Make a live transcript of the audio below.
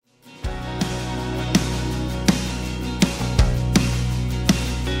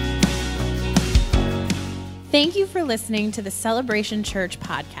Thank you for listening to the Celebration Church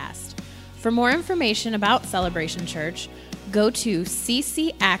podcast. For more information about Celebration Church, go to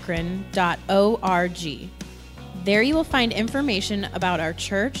ccakron.org. There you will find information about our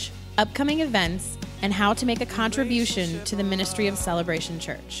church, upcoming events, and how to make a contribution to the ministry of Celebration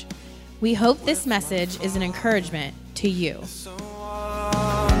Church. We hope this message is an encouragement to you.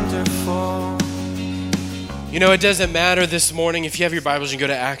 You know, it doesn't matter this morning. If you have your Bibles, you can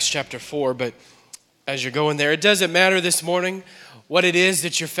go to Acts chapter 4, but as you're going there, it doesn't matter this morning what it is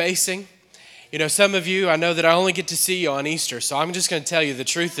that you're facing. You know, some of you, I know that I only get to see you on Easter, so I'm just going to tell you the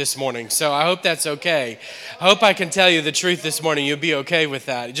truth this morning. So I hope that's okay. I hope I can tell you the truth this morning. You'll be okay with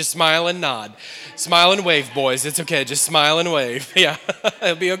that. Just smile and nod. Smile and wave, boys. It's okay. Just smile and wave. Yeah,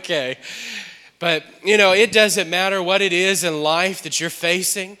 it'll be okay. But, you know, it doesn't matter what it is in life that you're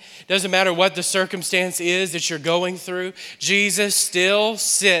facing. It doesn't matter what the circumstance is that you're going through. Jesus still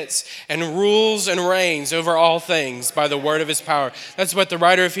sits and rules and reigns over all things by the word of his power. That's what the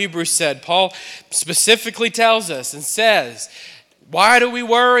writer of Hebrews said. Paul specifically tells us and says, why do we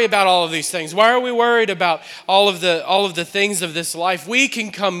worry about all of these things? Why are we worried about all of the things of this life? We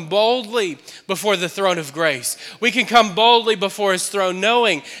can come boldly before the throne of grace. We can come boldly before his throne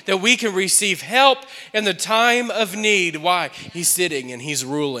knowing that we can receive help in the time of need. Why? He's sitting and he's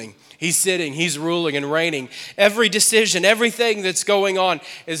ruling. He's sitting, he's ruling and reigning. Every decision, everything that's going on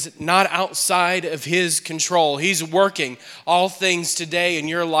is not outside of his control. He's working all things today in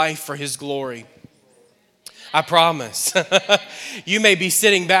your life for his glory. I promise. You may be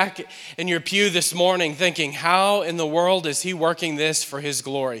sitting back in your pew this morning thinking, how in the world is he working this for his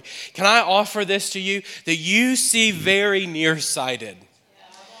glory? Can I offer this to you? That you see very nearsighted.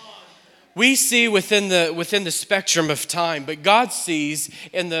 We see within the spectrum of time, but God sees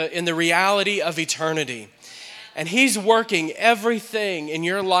in the reality of eternity. And he's working everything in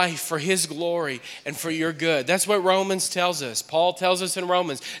your life for his glory and for your good. That's what Romans tells us. Paul tells us in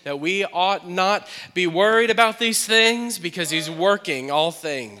Romans that we ought not be worried about these things because he's working all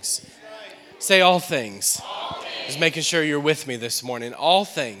things. Say all things. Just making sure you're with me this morning. All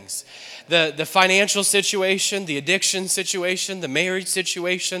things. The financial situation, the addiction situation, the marriage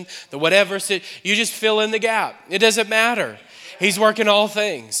situation, the whatever, you just fill in the gap. It doesn't matter. He's working all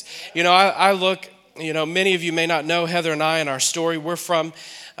things. You know, I look... You know, many of you may not know Heather and I and our story. We're from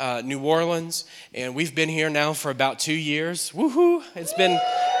New Orleans, and we've been here now for about 2 years. Woohoo! It's been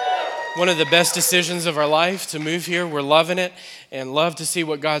one of the best decisions of our life to move here. We're loving it and love to see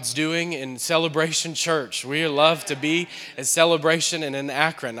what God's doing in Celebration Church. We love to be at Celebration and in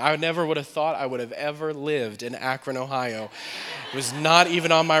Akron. I never would have thought I would have ever lived in Akron, Ohio. It was not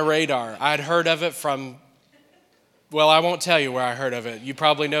even on my radar. I'd heard of it from... Well, I won't tell you where I heard of it. You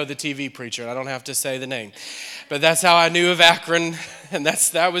probably know the TV preacher. I don't have to say the name. But that's how I knew of Akron, and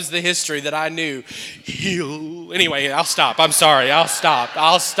that was the history that I knew. Anyway, I'll stop. I'm sorry. I'll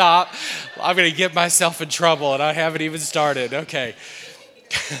stop. I'm going to get myself in trouble, and I haven't even started. Okay.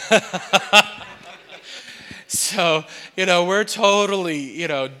 So, you know, we're totally, you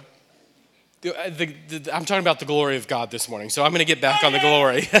know, I'm talking about the glory of God this morning, so I'm going to get back on the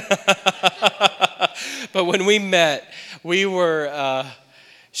glory. But when we met,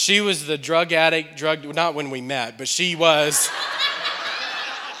 she was the drug addict, not when we met, but she was.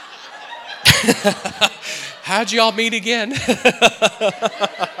 How'd y'all meet again?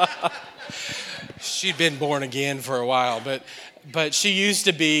 She'd been born again for a while, but she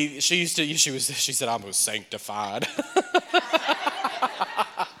said I was sanctified.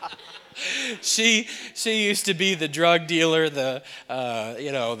 She used to be the drug dealer, the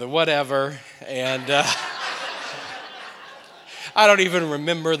whatever, and I don't even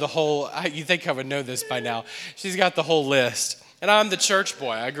remember the whole. You think I would know this by now? She's got the whole list, and I'm the church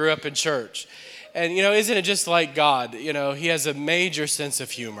boy. I grew up in church, and you know, isn't it just like God? You know, he has a major sense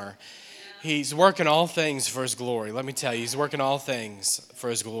of humor. He's working all things for his glory. Let me tell you, he's working all things for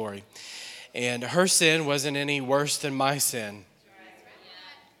his glory, and her sin wasn't any worse than my sin.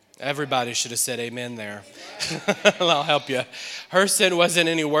 Everybody should have said amen there. I'll help you. Her sin wasn't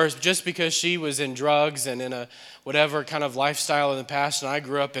any worse just because she was in drugs and in a whatever kind of lifestyle in the past, and I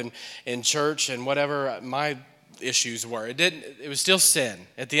grew up in church and whatever my issues were. It was still sin.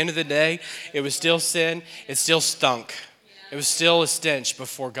 At the end of the day, it was still sin. It still stunk. It was still a stench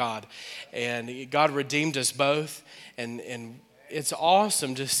before God. And God redeemed us both, and it's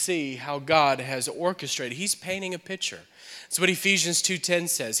awesome to see how God has orchestrated. He's painting a picture. That's what Ephesians 2:10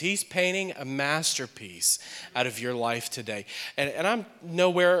 says. He's painting a masterpiece out of your life today. And I'm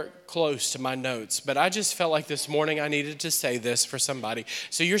nowhere close to my notes, but I just felt like this morning I needed to say this for somebody.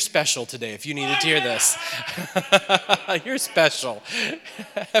 So you're special today if you needed to hear this. You're special.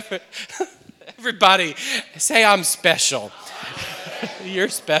 Everybody, say I'm special. You're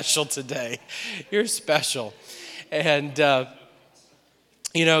special today. You're special. And,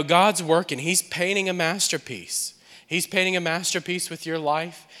 God's working. He's painting a masterpiece. He's painting a masterpiece with your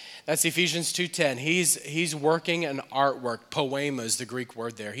life. That's Ephesians 2:10. He's working an artwork. Poema is the Greek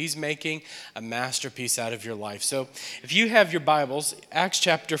word there. He's making a masterpiece out of your life. So if you have your Bibles, Acts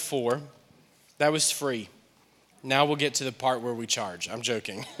chapter 4, that was free. Now we'll get to the part where we charge. I'm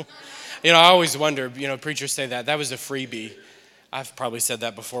joking. I always wonder, preachers say that was a freebie. I've probably said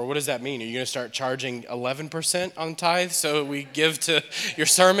that before. What does that mean? Are you going to start charging 11% on tithe so we give to your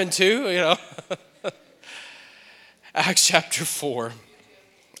sermon too? Acts chapter 4.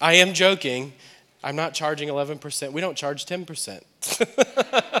 I am joking. I'm not charging 11%. We don't charge 10%.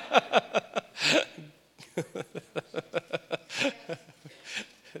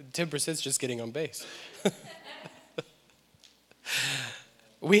 10% is just getting on base.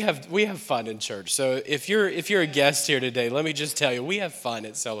 We have fun in church. So if you're a guest here today, let me just tell you, we have fun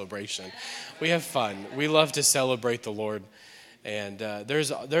at Celebration. We have fun. We love to celebrate the Lord, and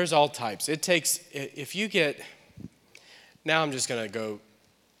there's all types. It takes if you get. Now I'm just gonna go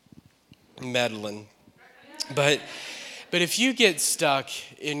meddling, but if you get stuck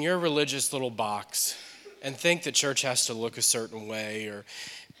in your religious little box and think that church has to look a certain way or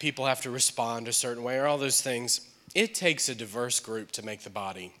people have to respond a certain way or all those things. It takes a diverse group to make the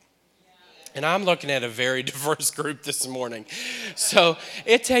body. And I'm looking at a very diverse group this morning. So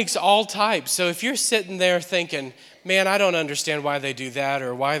it takes all types. So if you're sitting there thinking, man, I don't understand why they do that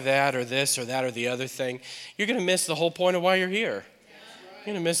or why that or this or that or the other thing, you're going to miss the whole point of why you're here. You're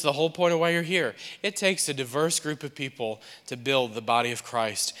going to miss the whole point of why you're here. It takes a diverse group of people to build the body of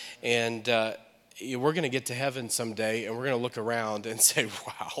Christ. And we're going to get to heaven someday, and we're going to look around and say,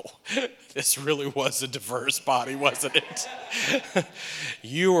 wow, this really was a diverse body, wasn't it?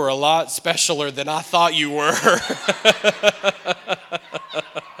 You were a lot specialer than I thought you were.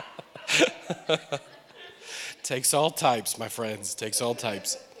 Takes all types, my friends. Takes all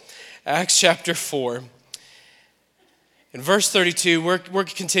types. Acts chapter 4. In verse 32, we're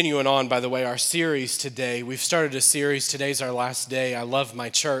continuing on, by the way, our series today. We've started a series. Today's our last day. I love my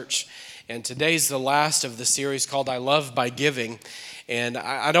church. And today's the last of the series called I Love by Giving. And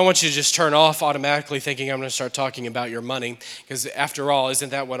I don't want you to just turn off automatically thinking I'm going to start talking about your money. Because after all,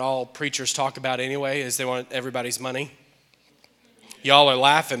 isn't that what all preachers talk about anyway, is they want everybody's money? Y'all are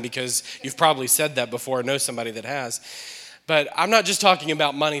laughing because you've probably said that before or know somebody that has. But I'm not just talking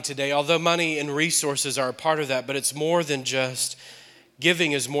about money today, although money and resources are a part of that. But it's more than just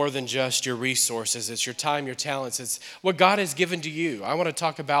giving is more than just your resources. It's your time, your talents. It's what God has given to you. I want to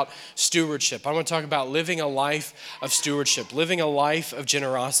talk about stewardship. I want to talk about living a life of stewardship, living a life of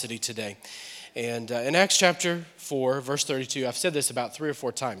generosity today. And in Acts chapter 4, verse 32, I've said this about 3 or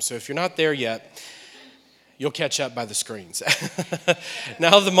 4 times. So if you're not there yet, you'll catch up by the screens.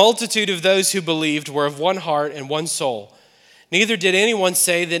 Now the multitude of those who believed were of one heart and one soul. Neither did anyone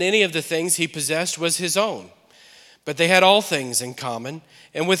say that any of the things he possessed was his own. But they had all things in common,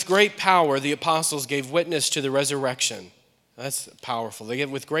 and with great power the apostles gave witness to the resurrection. That's powerful. They gave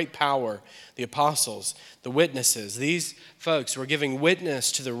with great power, the apostles, the witnesses. These folks were giving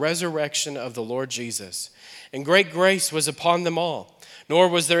witness to the resurrection of the Lord Jesus. And great grace was upon them all. Nor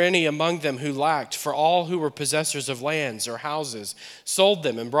was there any among them who lacked, for all who were possessors of lands or houses sold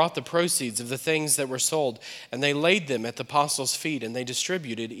them and brought the proceeds of the things that were sold, and they laid them at the apostles' feet, and they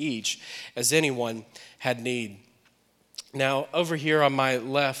distributed each as anyone had need. Now, over here on my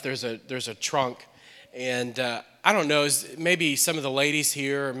left, there's a trunk, and I don't know, maybe some of the ladies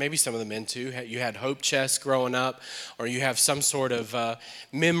here, or maybe some of the men too, you had hope chests growing up, or you have some sort of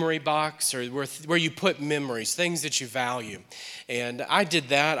memory box, or where you put memories, things that you value. And I did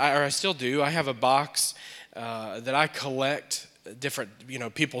that, or I still do. I have a box that I collect different,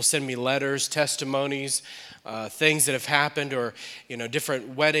 people send me letters, testimonies, things that have happened, or, different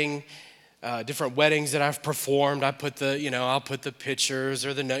weddings that I've performed. I put I'll put the pictures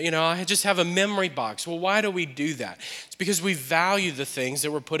or I just have a memory box. Well, why do we do that? It's because we value the things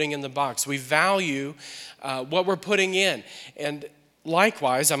that we're putting in the box. We value what we're putting in. And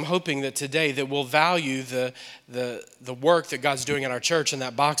likewise, I'm hoping that today that we'll value the work that God's doing in our church, and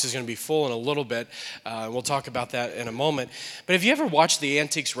that box is going to be full in a little bit. We'll talk about that in a moment. But have you ever watched the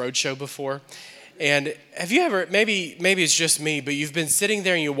Antiques Roadshow before? And have you ever, maybe it's just me, but you've been sitting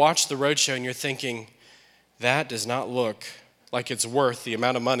there and you watch the roadshow and you're thinking, that does not look like it's worth the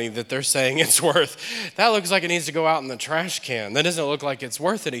amount of money that they're saying it's worth. That looks like it needs to go out in the trash can. That doesn't look like it's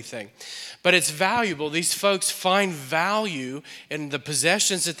worth anything. But it's valuable. These folks find value in the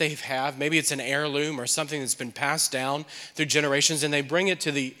possessions that they have. Maybe it's an heirloom or something that's been passed down through generations, and they bring it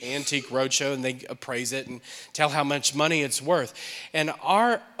to the antique roadshow and they appraise it and tell how much money it's worth. And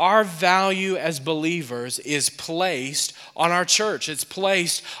our value as believers is placed on our church. It's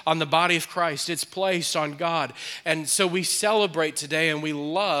placed on the body of Christ. It's placed on God. And so we celebrate today, and we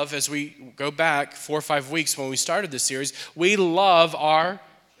love, as we go back 4 or 5 weeks when we started this series, we love our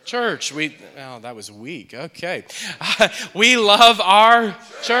church. That was weak. Okay. We love our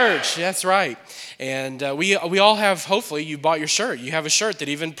church. That's right. And we all have, hopefully you bought your shirt. You have a shirt that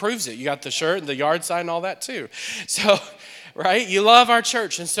even proves it. You got the shirt and the yard sign and all that too. So, right? You love our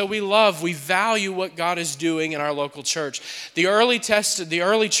church. And so we value what God is doing in our local church. The early church,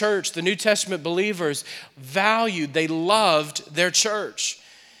 the New Testament believers they loved their church.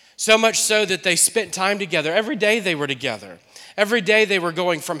 So much so that they spent time together. Every day they were together. Every day they were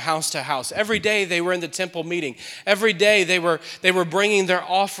going from house to house. Every day they were in the temple meeting. Every day they were bringing their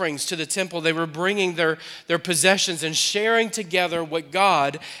offerings to the temple. They were bringing their possessions and sharing together what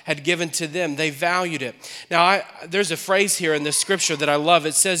God had given to them. They valued it. Now, there's a phrase here in this scripture that I love.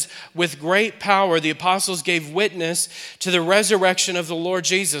 It says, with great power the apostles gave witness to the resurrection of the Lord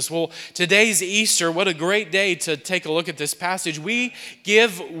Jesus. Well, today's Easter. What a great day to take a look at this passage. We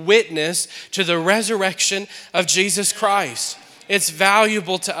give witness to the resurrection of Jesus Christ. It's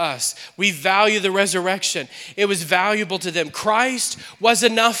valuable to us. We value the resurrection. It was valuable to them. Christ was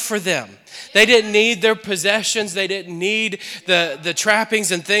enough for them. They didn't need their possessions. They didn't need the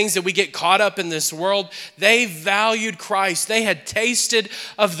trappings and things that we get caught up in this world. They valued Christ. They had tasted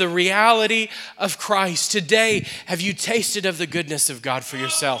of the reality of Christ. Today, have you tasted of the goodness of God for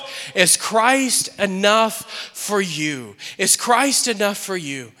yourself? Is Christ enough for you? Is Christ enough for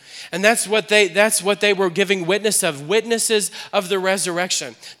you? And that's what they were giving witness of, witnesses of the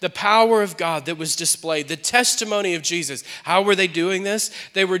resurrection, the power of God that was displayed, the testimony of Jesus. How were they doing this?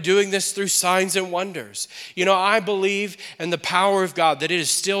 They were doing this through signs and wonders. You know, I believe in the power of God, that it is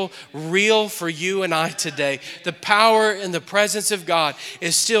still real for you and I today. The power and the presence of God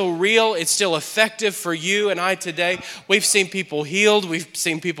is still real. It's still effective for you and I today. We've seen people healed. We've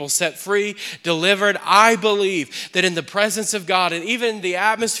seen people set free, delivered. I believe that in the presence of God and even in the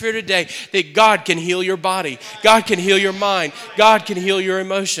atmosphere today, that God can heal your body. God can heal your mind. God can heal your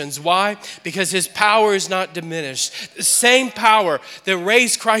emotions. Why? Because his power is not diminished. The same power that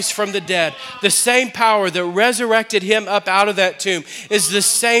raised Christ from the dead, the same power that resurrected him up out of that tomb is the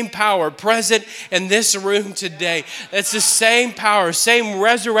same power present in this room today. It's the same power, same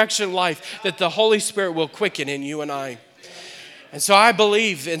resurrection life that the Holy Spirit will quicken in you and I. And so I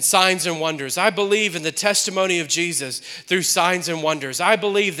believe in signs and wonders. I believe in the testimony of Jesus through signs and wonders. I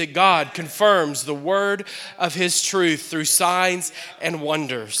believe that God confirms the word of his truth through signs and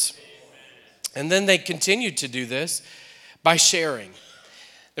wonders. And then they continued to do this by sharing.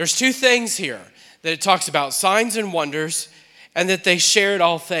 There's two things here that it talks about, signs and wonders, and that they shared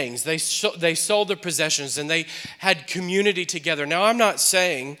all things. They sold their possessions and they had community together. Now, I'm not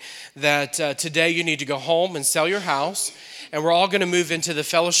saying that today you need to go home and sell your house and we're all going to move into the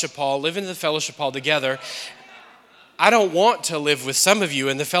fellowship hall, live in the fellowship hall together. I don't want to live with some of you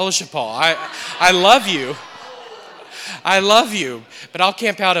in the fellowship hall. I love you. I love you, but I'll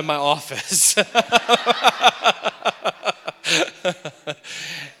camp out in my office.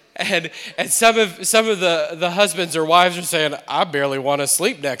 And some of the husbands or wives are saying, I barely want to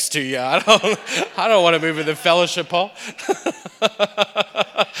sleep next to you. I don't want to move in the fellowship hall.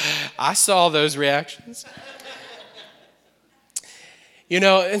 I saw those reactions. You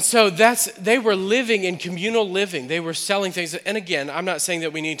know, and so they were living in communal living. They were selling things. And again, I'm not saying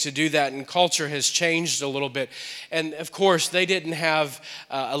that we need to do that, and culture has changed a little bit. And of course, they didn't have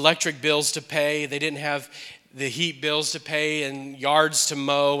electric bills to pay. They didn't have the heat bills to pay and yards to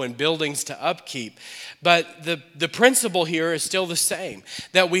mow and buildings to upkeep. But the principle here is still the same,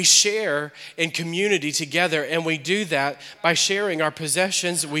 that we share in community together, and we do that by sharing our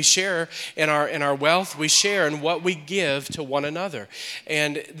possessions. We share in our wealth. We share in what we give to one another.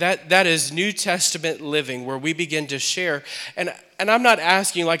 And that is New Testament living, where we begin to share. And I'm not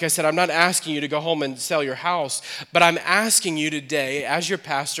asking, like I said, I'm not asking you to go home and sell your house, but I'm asking you today, as your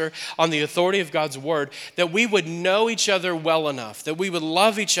pastor, on the authority of God's word, that we would know each other well enough, that we would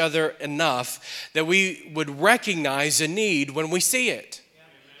love each other enough, that we would recognize a need when we see it.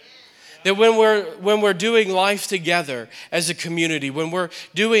 That when we're doing life together as a community, when we're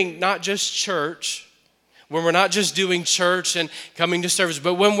doing not just church, when we're not just doing church and coming to service,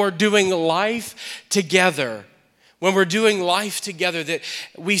 but when we're doing life together, when we're doing life together, that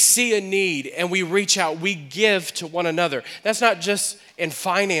we see a need and we reach out, we give to one another. That's not just in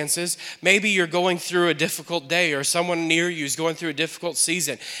finances. Maybe you're going through a difficult day, or someone near you is going through a difficult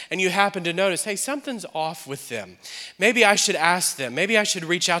season, and you happen to notice, hey, something's off with them. Maybe I should ask them. Maybe I should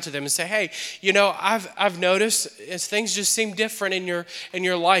reach out to them and say, hey, I've noticed as things just seem different in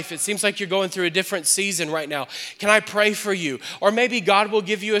your life. It seems like you're going through a different season right now. Can I pray for you? Or maybe God will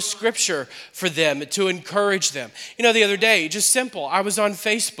give you a scripture for them to encourage them. The other day, just simple, I was on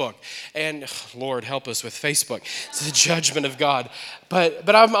Facebook, and Lord help us with Facebook. It's the judgment of God.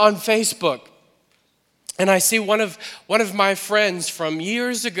 But I'm on Facebook, and I see one of my friends from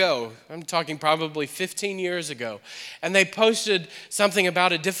years ago. I'm talking probably 15 years ago, and they posted something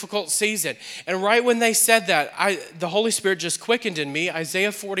about a difficult season. And right when they said that, the Holy Spirit just quickened in me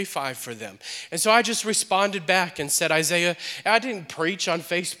Isaiah 45 for them. And so I just responded back and said, Isaiah, I didn't preach on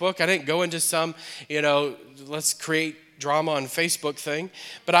Facebook. I didn't go into some, let's create drama on Facebook thing,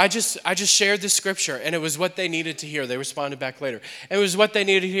 but I just shared the scripture, and it was what they needed to hear. They responded back later. It was what they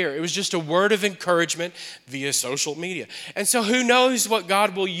needed to hear. It was just a word of encouragement via social media. And so who knows what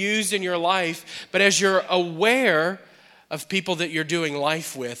God will use in your life, but as you're aware of people that you're doing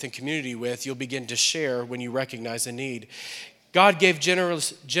life with and community with, you'll begin to share when you recognize a need. God gave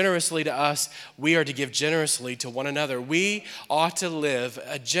generously to us. We are to give generously to one another. We ought to live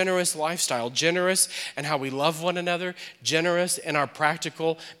a generous lifestyle, generous in how we love one another, generous in our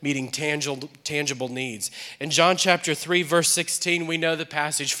practical meeting tangible needs. In John chapter 3, verse 16, we know the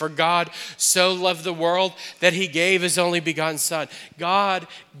passage. For God so loved the world that he gave his only begotten Son. God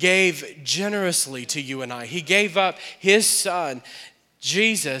gave generously to you and I. He gave up his Son.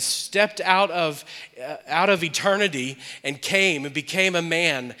 Jesus stepped out of eternity and came and became a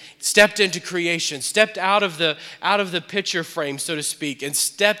man, stepped into creation, stepped out of the picture frame, so to speak, and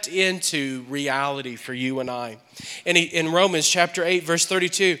stepped into reality for you and I. And in Romans chapter 8, verse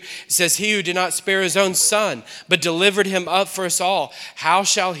 32, it says, he who did not spare his own Son, but delivered him up for us all, how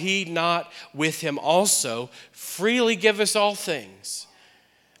shall he not with him also freely give us all things?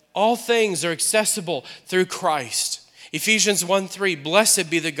 All things are accessible through Christ. Ephesians 1:3, blessed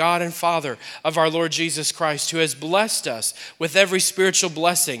be the God and Father of our Lord Jesus Christ, who has blessed us with every spiritual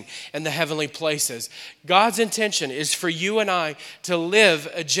blessing in the heavenly places. God's intention is for you and I to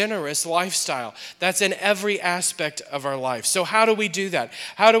live a generous lifestyle. That's in every aspect of our life. So how do we do that?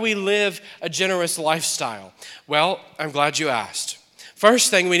 How do we live a generous lifestyle? Well, I'm glad you asked.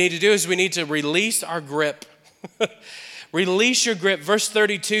 First thing we need to do is we need to release our grip. Release your grip. Verse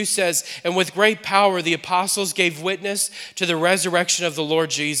 32 says, and with great power the apostles gave witness to the resurrection of the Lord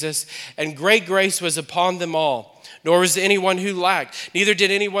Jesus, and great grace was upon them all. Nor was anyone who lacked. Neither did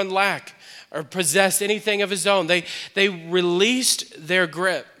anyone lack or possess anything of his own. They released their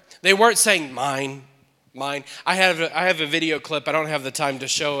grip. They weren't saying, mine. I have a video clip. I don't have the time to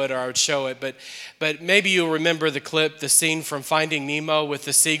show it, or I would show it, but maybe you'll remember the scene from Finding Nemo with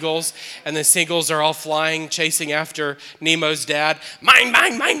the seagulls, and the seagulls are all flying, chasing after Nemo's dad. Mine.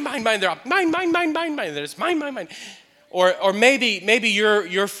 They're all mine. There's mine. Or maybe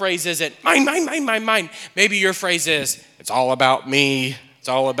your phrase isn't mine. Maybe your phrase is, it's all about me. It's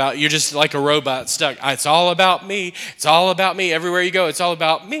all about, you're just like a robot stuck. It's all about me. It's all about me. Everywhere you go, it's all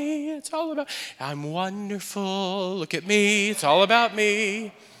about me. It's all about, I'm wonderful. Look at me. It's all about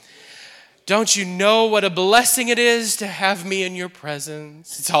me. Don't you know what a blessing it is to have me in your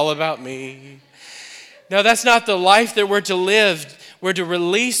presence? It's all about me. No, that's not the life that we're to live. We're to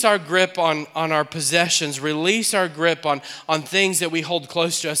release our grip on our possessions, release our grip on things that we hold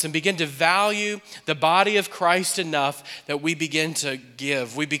close to us, and begin to value the body of Christ enough that we begin to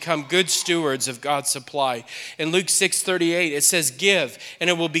give. We become good stewards of God's supply. In Luke 6:38, it says, give,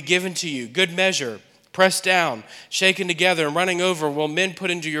 and it will be given to you. Good measure, pressed down, shaken together, and running over will men put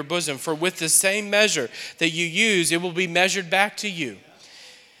into your bosom. For with the same measure that you use, it will be measured back to you.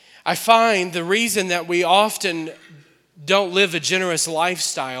 I find the reason that we often don't live a generous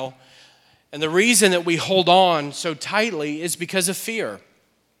lifestyle, and the reason that we hold on so tightly, is because of fear.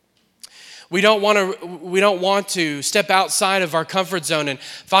 We don't want to step outside of our comfort zone and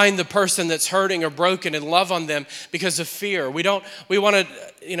find the person that's hurting or broken and love on them because of fear. We want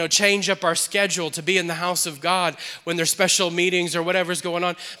to change up our schedule to be in the house of God when there's special meetings or whatever's going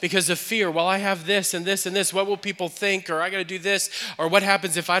on because of fear. Well, I have this and this and this. What will people think? Or I got to do this. Or what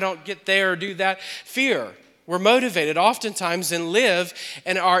happens if I don't get there or do that? Fear. We're motivated oftentimes and live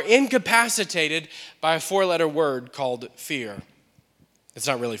and are incapacitated by a 4-letter word called fear. It's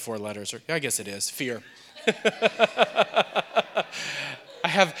not really 4 letters. I guess it is. Fear. I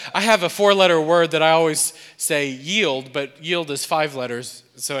have a 4-letter word that I always say yield, but yield is 5 letters.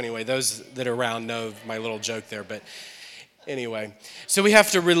 So anyway, those that are around know my little joke there. But anyway, so we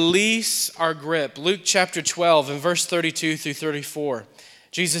have to release our grip. Luke chapter 12 and verse 32 through 34.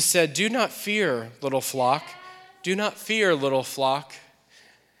 Jesus said, "Do not fear, little flock. Do not fear, little flock."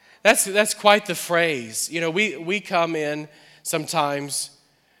 That's quite the phrase. You know, we come in sometimes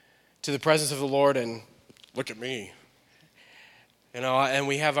to the presence of the Lord and look at me. You know, and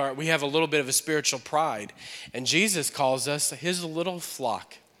we have a little bit of a spiritual pride. And Jesus calls us his little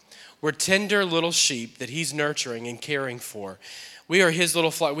flock. We're tender little sheep that he's nurturing and caring for. We are his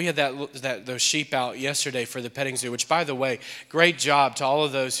little flock. We had those sheep out yesterday for the petting zoo, which, by the way, great job to all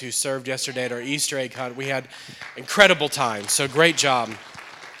of those who served yesterday at our Easter egg hunt. We had incredible time, so great job.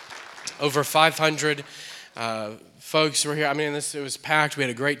 Over 500 folks were here. I mean, it was packed. We had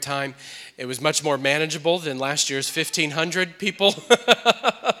a great time. It was much more manageable than last year's 1,500 people.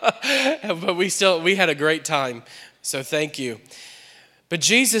 But we had a great time. So thank you. But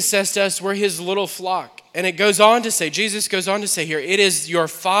Jesus says to us, we're his little flock. And it goes on to say, Jesus goes on to say here, it is your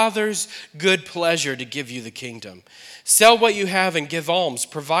Father's good pleasure to give you the kingdom. Sell what you have and give alms.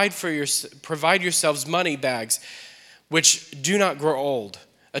 Provide yourselves money bags which do not grow old,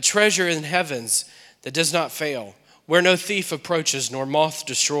 a treasure in heavens that does not fail, where no thief approaches nor moth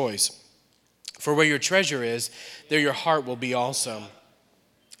destroys. For where your treasure is, there your heart will be also.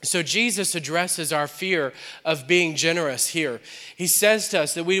 So Jesus addresses our fear of being generous here. He says to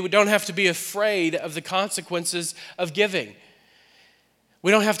us that we don't have to be afraid of the consequences of giving. We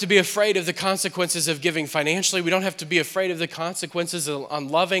don't have to be afraid of the consequences of giving financially. We don't have to be afraid of the consequences on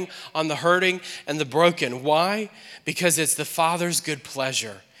loving, on the hurting, and the broken. Why? Because it's the Father's good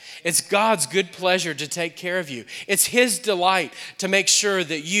pleasure. It's God's good pleasure to take care of you. It's his delight to make sure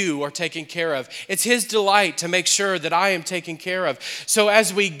that you are taken care of. It's his delight to make sure that I am taken care of. So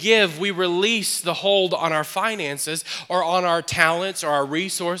as we give, we release the hold on our finances or on our talents or our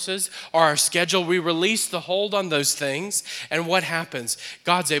resources or our schedule. We release the hold on those things. And what happens?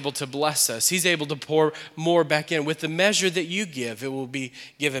 God's able to bless us. He's able to pour more back in. With the measure that you give, it will be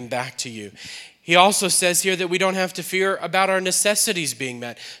given back to you. He also says here that we don't have to fear about our necessities being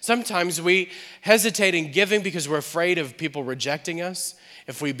met. Sometimes we hesitate in giving because we're afraid of people rejecting us.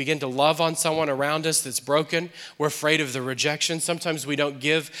 If we begin to love on someone around us that's broken, we're afraid of the rejection. Sometimes we don't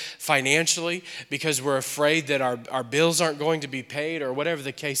give financially because we're afraid that our bills aren't going to be paid or whatever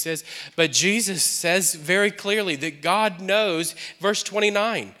the case is. But Jesus says very clearly that God knows, verse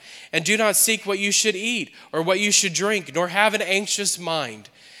 29, and do not seek what you should eat or what you should drink, nor have an anxious mind.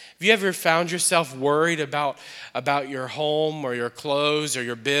 Have you ever found yourself worried about your home or your clothes or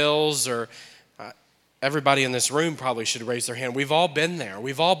your bills? Or everybody in this room probably should raise their hand. We've all been there.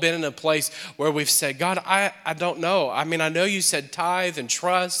 We've all been in a place where we've said, God, I don't know. I mean, I know you said tithe and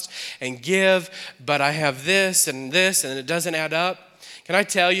trust and give, but I have this and it doesn't add up. Can I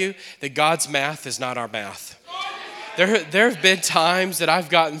tell you that God's math is not our math? There have been times that I've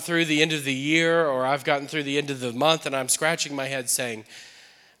gotten through the end of the year or I've gotten through the end of the month and I'm scratching my head saying,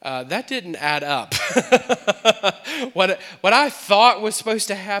 that didn't add up. What I thought was supposed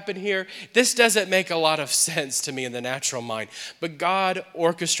to happen here, this doesn't make a lot of sense to me in the natural mind. But God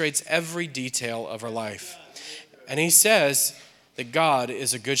orchestrates every detail of our life. And he says that God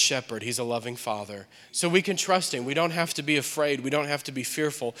is a good shepherd. He's a loving father. So we can trust him. We don't have to be afraid. We don't have to be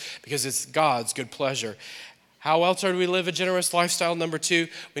fearful because it's God's good pleasure. How else are we live a generous lifestyle? Number 2,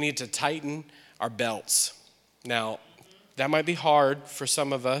 we need to tighten our belts. Now, that might be hard for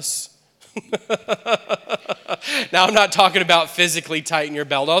some of us. Now, I'm not talking about physically tighten your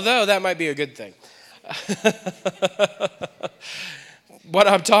belt, although that might be a good thing. What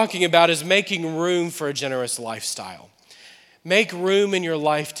I'm talking about is making room for a generous lifestyle. Make room in your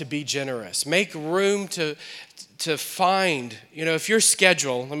life to be generous. Make room to find, if your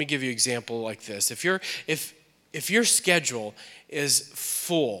schedule, let me give you an example like this. If your schedule is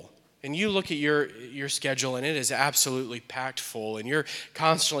full, and you look at your schedule and it is absolutely packed full and you're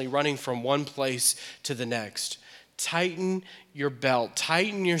constantly running from one place to the next, tighten your belt,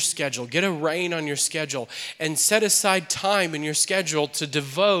 tighten your schedule, get a rein on your schedule and set aside time in your schedule to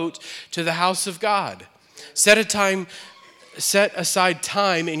devote to the house of God. Set aside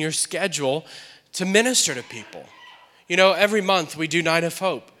time in your schedule to minister to people. Every month we do Night of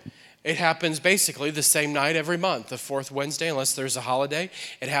Hope. It happens basically the same night every month, the fourth Wednesday, unless there's a holiday.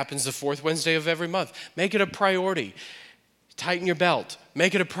 It happens the fourth Wednesday of every month. Make it a priority. Tighten your belt.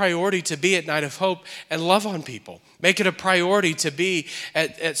 Make it a priority to be at Night of Hope and love on people. Make it a priority to be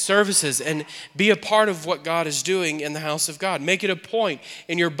at services and be a part of what God is doing in the house of God. Make it a point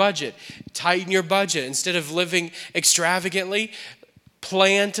in your budget. Tighten your budget. Instead of living extravagantly,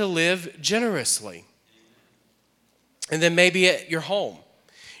 Plan to live generously. And then maybe at your home.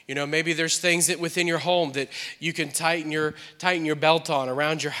 Maybe there's things that within your home that you can tighten your belt on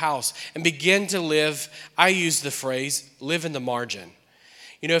around your house and begin to live. I use the phrase, live in the margin.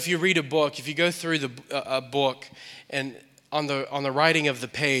 If you read a book, if you go through a book and on the writing of the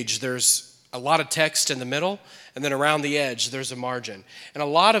page, there's a lot of text in the middle, and then around the edge, there's a margin. And a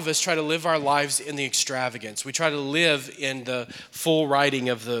lot of us try to live our lives in the extravagance. We try to live in the full writing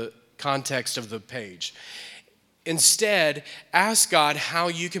of the context of the page. Instead, ask God how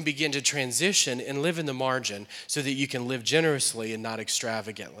you can begin to transition and live in the margin so that you can live generously and not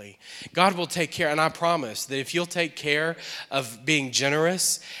extravagantly. God will take care, and I promise that if you'll take care of being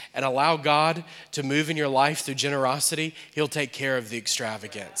generous and allow God to move in your life through generosity, He'll take care of the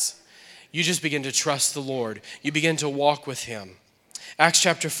extravagance. You just begin to trust the Lord. You begin to walk with Him. Acts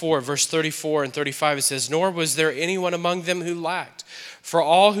chapter 4, verse 34 and 35, it says, "Nor was there anyone among them who lacked. For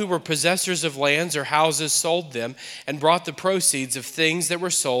all who were possessors of lands or houses sold them and brought the proceeds of things that were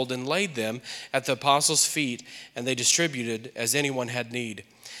sold and laid them at the apostles' feet, and they distributed as anyone had need."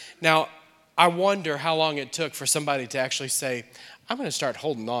 Now, I wonder how long it took for somebody to actually say, I'm going to start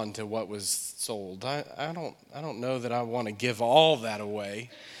holding on to what was sold. I don't know that I want to give all that away.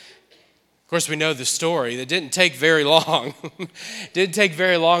 Of course, we know the story. It didn't take very long. It didn't take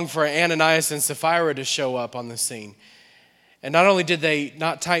very long for Ananias and Sapphira to show up on the scene. And not only did they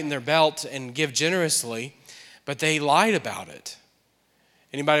not tighten their belt and give generously, but they lied about it.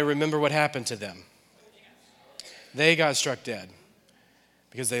 Anybody remember what happened to them? They got struck dead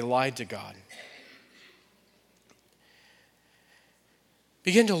because they lied to God.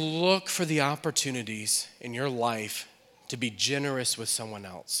 Begin to look for the opportunities in your life to be generous with someone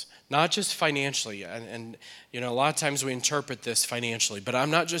else. Not just financially, and a lot of times we interpret this financially, but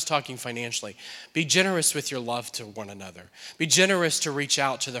I'm not just talking financially. Be generous with your love to one another. Be generous to reach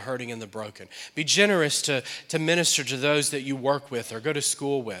out to the hurting and the broken. Be generous to minister to those that you work with or go to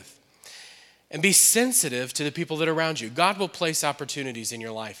school with. And be sensitive to the people that are around you. God will place opportunities in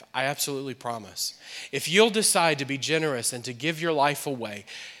your life, I absolutely promise. If you'll decide to be generous and to give your life away,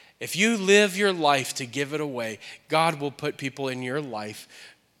 if you live your life to give it away, God will put people in your life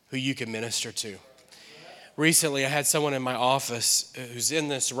who you can minister to. Recently, I had someone in my office who's in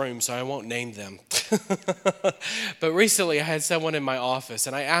this room, so I won't name them. But recently, I had someone in my office,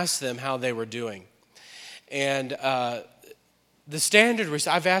 and I asked them how they were doing. And I've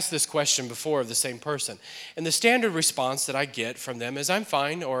asked this question before of the same person, and the standard response that I get from them is, "I'm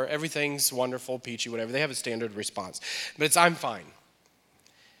fine," or "Everything's wonderful, peachy," whatever. They have a standard response, but it's, "I'm fine."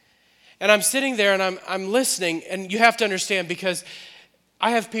 And I'm sitting there, and I'm listening, and you have to understand, because I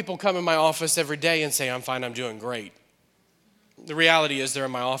have people come in my office every day and say, "I'm fine, I'm doing great." The reality is they're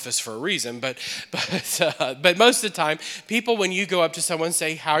in my office for a reason, but most of the time, people, when you go up to someone and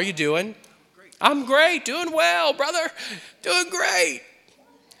say, "How are you doing?" "I'm great, doing well, brother, doing great."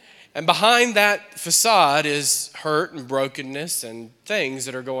 And behind that facade is hurt and brokenness and things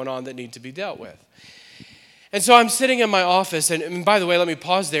that are going on that need to be dealt with. And so I'm sitting in my office, and by the way, let me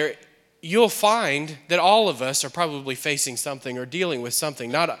pause there. You'll find that all of us are probably facing something or dealing with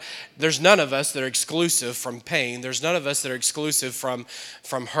something. There's none of us that are exclusive from pain. There's none of us that are exclusive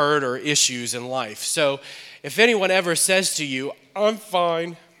from hurt or issues in life. So if anyone ever says to you, "I'm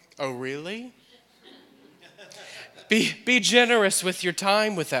fine," "Oh, really?" Be generous with your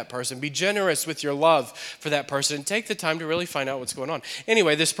time with that person. Be generous with your love for that person. And take the time to really find out what's going on.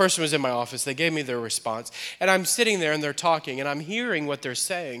 Anyway, this person was in my office. They gave me their response. And I'm sitting there and they're talking and I'm hearing what they're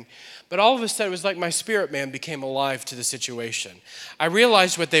saying. But all of a sudden, it was like my spirit man became alive to the situation. I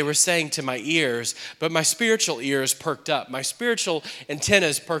realized what they were saying to my ears, but my spiritual ears perked up. My spiritual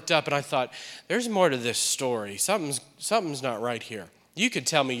antennas perked up, and I thought, there's more to this story. Something's not right here. You could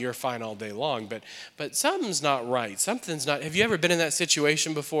tell me you're fine all day long, but something's not right. Something's not. Have you ever been in that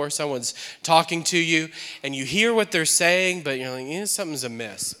situation before? Someone's talking to you, and you hear what they're saying, but you're like, something's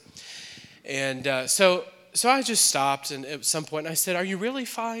amiss. And so I just stopped, and at some point I said, "Are you really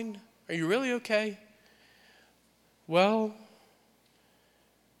fine? Are you really okay?" "Well,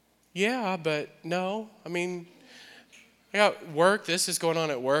 yeah, but no. I mean, I got work. This is going on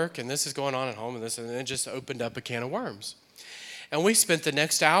at work, and this is going on at home, and it just opened up a can of worms." And we spent the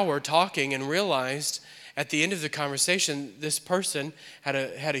next hour talking and realized at the end of the conversation, this person had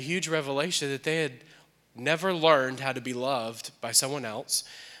a huge revelation that they had never learned how to be loved by someone else,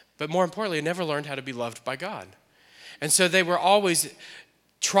 but more importantly, never learned how to be loved by God. And so they were always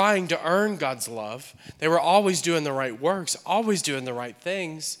trying to earn God's love. They were always doing the right works, always doing the right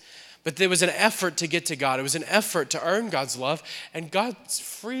things. But there was an effort to get to God. It was an effort to earn God's love. And God's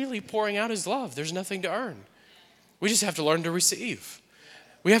freely pouring out his love. There's nothing to earn. We just have to learn to receive.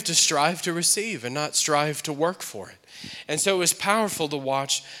 We have to strive to receive and not strive to work for it. And so it was powerful to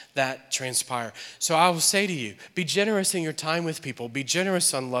watch that transpire. So I will say to you, be generous in your time with people. Be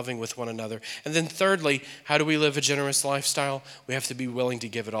generous on loving with one another. And then thirdly, how do we live a generous lifestyle? We have to be willing to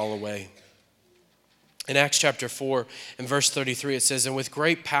give it all away. In Acts chapter 4 and verse 33, it says, "And with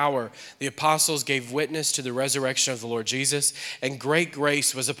great power the apostles gave witness to the resurrection of the Lord Jesus, and great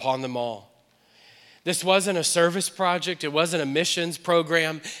grace was upon them all." This wasn't a service project. It wasn't a missions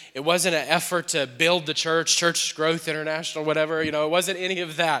program. It wasn't an effort to build the church, Church Growth International, whatever. It wasn't any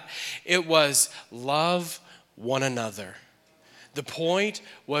of that. It was love one another. The point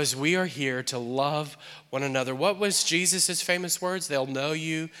was we are here to love one another. What was Jesus' famous words? They'll know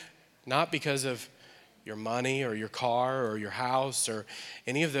you not because of your money or your car or your house or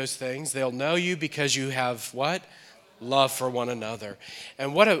any of those things. They'll know you because you have what? Love for one another.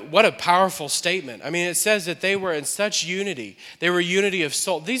 And what a powerful statement. I mean, it says that they were in such unity. They were unity of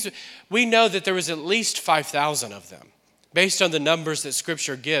soul. We know that there was at least 5,000 of them. Based on the numbers that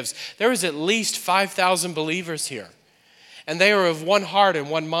Scripture gives, there was at least 5,000 believers here. And they were of one heart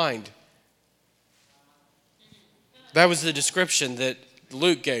and one mind. That was the description that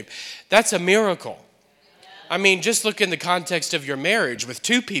Luke gave. That's a miracle. I mean, just look in the context of your marriage with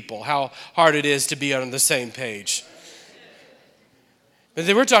two people, how hard it is to be on the same page. But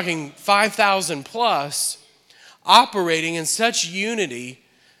then we're talking 5,000 plus operating in such unity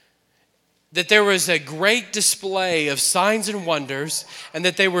that there was a great display of signs and wonders and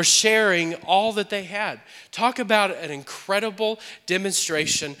that they were sharing all that they had. Talk about an incredible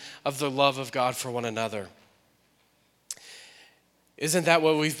demonstration of the love of God for one another. Isn't that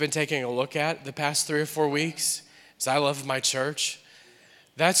what we've been taking a look at the past 3 or 4 weeks? As I love my church.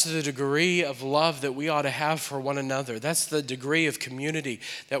 That's the degree of love that we ought to have for one another. That's the degree of community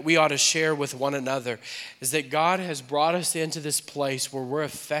that we ought to share with one another, is that God has brought us into this place where we're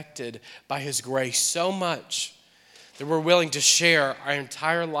affected by His grace so much that we're willing to share our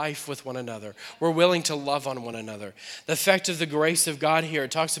entire life with one another. We're willing to love on one another. The effect of the grace of God here,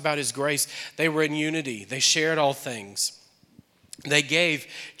 it talks about His grace. They were in unity. They shared all things. They gave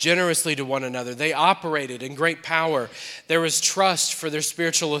generously to one another. They operated in great power. There was trust for their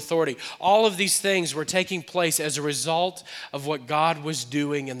spiritual authority. All of these things were taking place as a result of what God was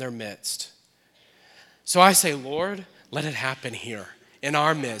doing in their midst. So I say, Lord, let it happen here in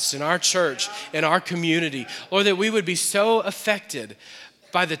our midst, in our church, in our community. Lord, that we would be so affected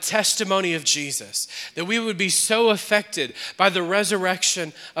by the testimony of Jesus, that we would be so affected by the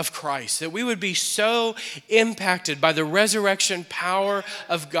resurrection of Christ, that we would be so impacted by the resurrection power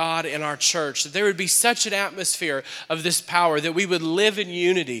of God in our church, that there would be such an atmosphere of this power that we would live in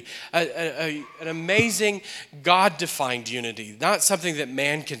unity, an amazing God-defined unity, not something that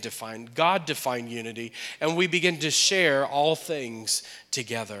man can define, God-defined unity, and we begin to share all things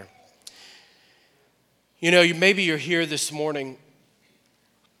together. Maybe you're here this morning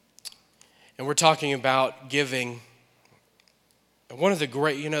and we're talking about giving. One of the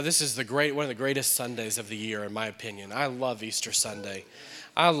this is one of the greatest Sundays of the year, in my opinion. I love Easter Sunday.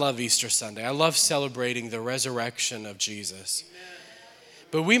 I love celebrating the resurrection of Jesus.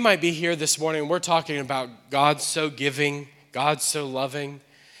 But we might be here this morning and we're talking about God so giving, God so loving,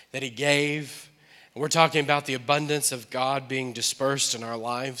 that He gave. And we're talking about the abundance of God being dispersed in our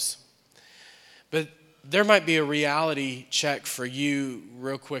lives. But there might be a reality check for you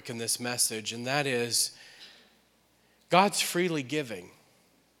real quick in this message, and that is God's freely giving,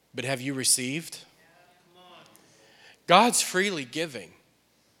 but have you received? God's freely giving.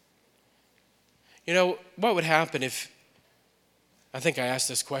 What would happen if, I think I asked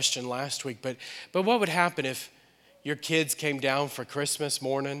this question last week, but what would happen if your kids came down for Christmas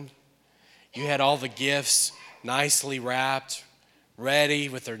morning, you had all the gifts nicely wrapped, ready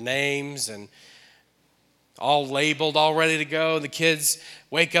with their names and all labeled, all ready to go. The kids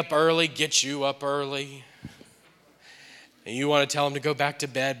wake up early, get you up early. And you want to tell them to go back to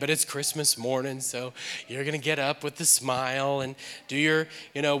bed, but it's Christmas morning, so you're going to get up with a smile and do your,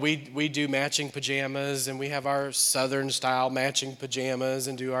 we do matching pajamas, and we have our Southern style matching pajamas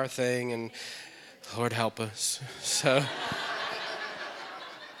and do our thing, and Lord help us. So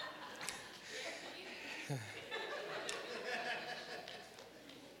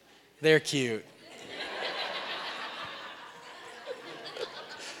they're cute.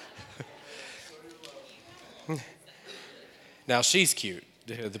 Now she's cute.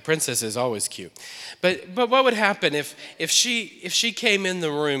 The princess is always cute. But what would happen if she came in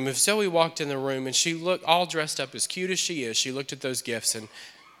the room, if Zoe walked in the room and she looked all dressed up as cute as she is, she looked at those gifts and,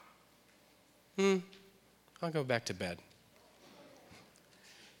 I'll go back to bed.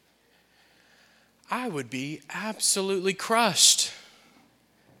 I would be absolutely crushed.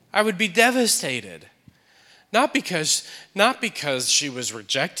 I would be devastated. Not because she was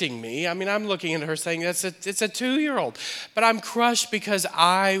rejecting me. I mean, I'm looking at her saying it's a 2-year-old. But I'm crushed because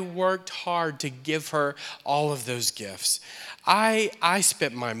I worked hard to give her all of those gifts. I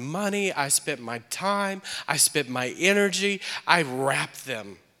spent my money, I spent my time, I spent my energy, I wrapped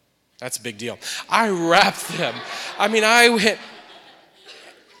them. That's a big deal. I wrapped them. I mean, I went,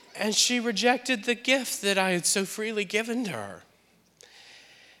 and she rejected the gift that I had so freely given to her.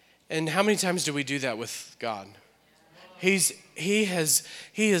 And how many times do we do that with God? He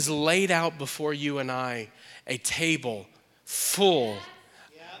has laid out before you and I a table full,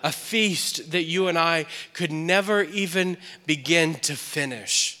 a feast that you and I could never even begin to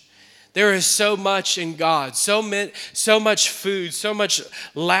finish. There is so much in God, so much food, so much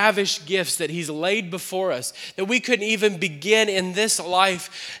lavish gifts that He's laid before us that we couldn't even begin in this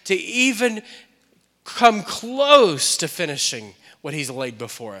life to even come close to finishing what He's laid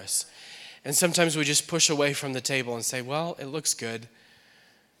before us. And sometimes we just push away from the table and say, well, it looks good, it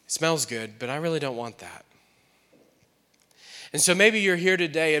smells good, but I really don't want that. And so maybe you're here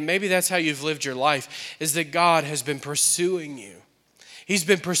today, and maybe that's how you've lived your life, is that God has been pursuing you. He's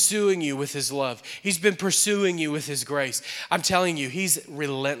been pursuing you with His love. He's been pursuing you with His grace. I'm telling you, He's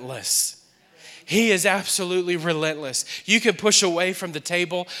relentless. He is absolutely relentless. You can push away from the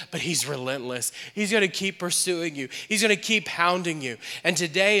table, but He's relentless. He's going to keep pursuing you. He's going to keep hounding you. And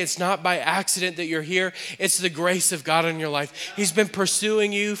today, it's not by accident that you're here. It's the grace of God in your life. He's been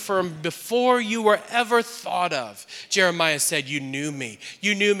pursuing you from before you were ever thought of. Jeremiah said, you knew me.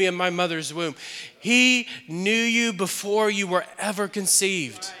 You knew me in my mother's womb. He knew you before you were ever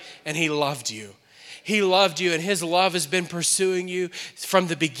conceived, and He loved you. He loved you, and His love has been pursuing you from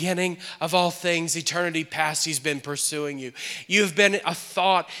the beginning of all things. Eternity past, He's been pursuing you. You've been a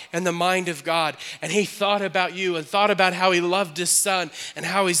thought in the mind of God, and He thought about you and thought about how He loved His Son and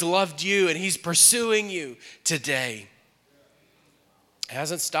how He's loved you, and He's pursuing you today. It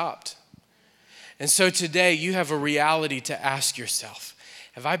hasn't stopped. And so today, you have a reality to ask yourself,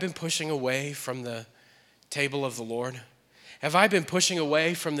 have I been pushing away from the table of the Lord? Have I been pushing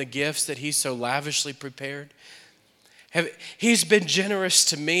away from the gifts that He's so lavishly prepared? He's been generous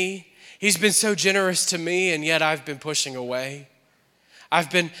to me. He's been so generous to me, and yet I've been pushing away.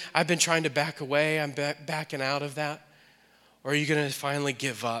 I've been trying to back away. I'm backing out of that. Or are you going to finally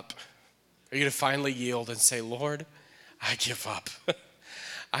give up? Are you going to finally yield and say, Lord, I give up.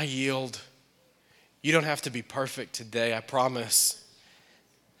 I yield. You don't have to be perfect today, I promise.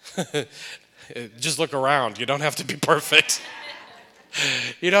 Just look around. You don't have to be perfect.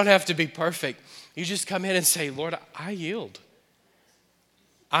 You don't have to be perfect. You just come in and say, Lord, I yield.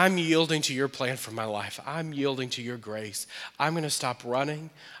 I'm yielding to your plan for my life. I'm yielding to your grace. I'm going to stop running,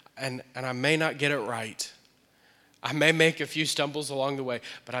 and I may not get it right. I may make a few stumbles along the way,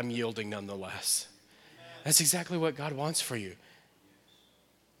 but I'm yielding nonetheless. That's exactly what God wants for you.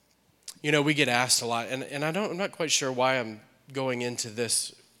 You know, we get asked a lot, and I'm not quite sure why I'm going into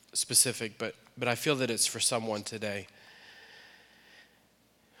this specific, but I feel that it's for someone today.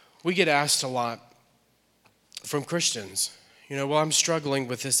 We get asked a lot from Christians, well, I'm struggling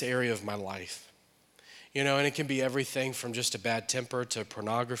with this area of my life. And it can be everything from just a bad temper to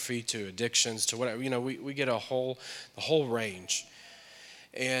pornography to addictions to whatever. We get the whole range.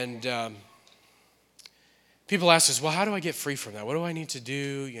 And people ask us, well, how do I get free from that? What do I need to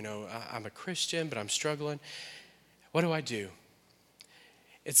do? I'm a Christian, but I'm struggling. What do I do?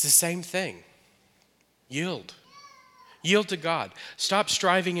 It's the same thing. Yield. Yield to God. Stop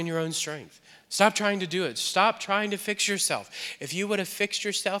striving in your own strength. Stop trying to do it. Stop trying to fix yourself. If you would have fixed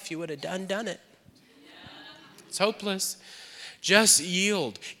yourself, you would have done it. It's hopeless. Just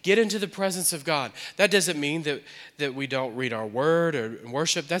yield. Get into the presence of God. That doesn't mean that we don't read our word or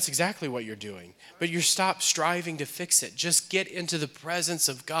worship. That's exactly what you're doing. But you stop striving to fix it. Just get into the presence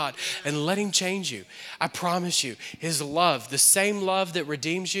of God and let Him change you. I promise you, His love, the same love that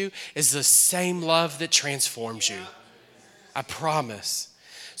redeems you, is the same love that transforms you. I promise.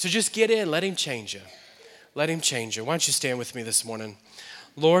 So just get in. Let Him change you. Let Him change you. Why don't you stand with me this morning?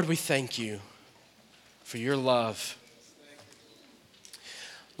 Lord, we thank you for your love.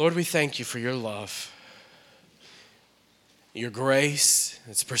 Lord, we thank you for your love, your grace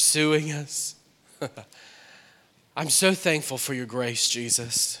that's pursuing us. I'm so thankful for your grace,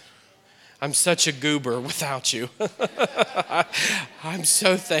 Jesus. I'm such a goober without you. I'm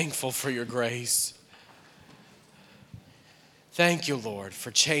so thankful for your grace. Thank you, Lord, for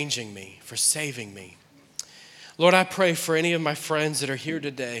changing me, for saving me. Lord, I pray for any of my friends that are here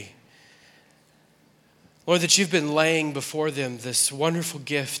today, Lord, that you've been laying before them this wonderful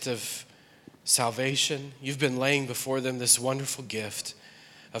gift of salvation. You've been laying before them this wonderful gift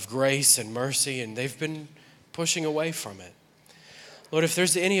of grace and mercy, and they've been pushing away from it. Lord, if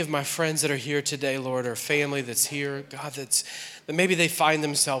there's any of my friends that are here today, Lord, or family that's here, God, that maybe they find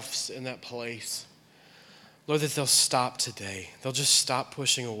themselves in that place, Lord, that they'll stop today. They'll just stop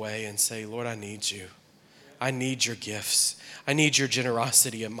pushing away and say, Lord, I need you. I need your gifts. I need your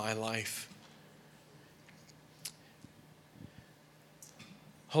generosity in my life.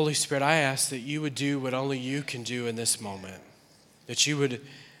 Holy Spirit, I ask that you would do what only you can do in this moment, that you would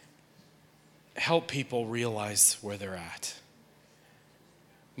help people realize where they're at.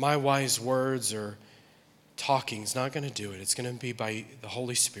 My wise words or talking is not going to do it. It's going to be by the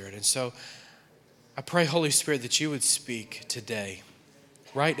Holy Spirit. And so I pray, Holy Spirit, that you would speak today,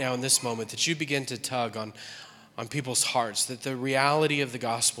 right now in this moment, that you begin to tug on people's hearts, that the reality of the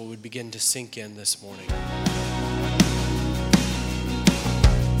gospel would begin to sink in this morning.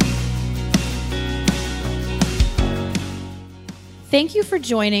 Thank you for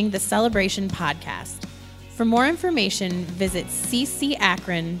joining the Celebration Podcast. For more information, visit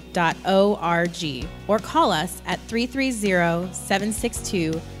ccakron.org or call us at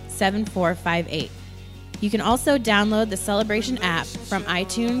 330-762-7458. You can also download the Celebration app from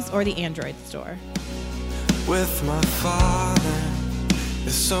iTunes or the Android store. With my Father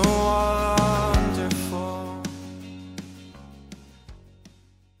is so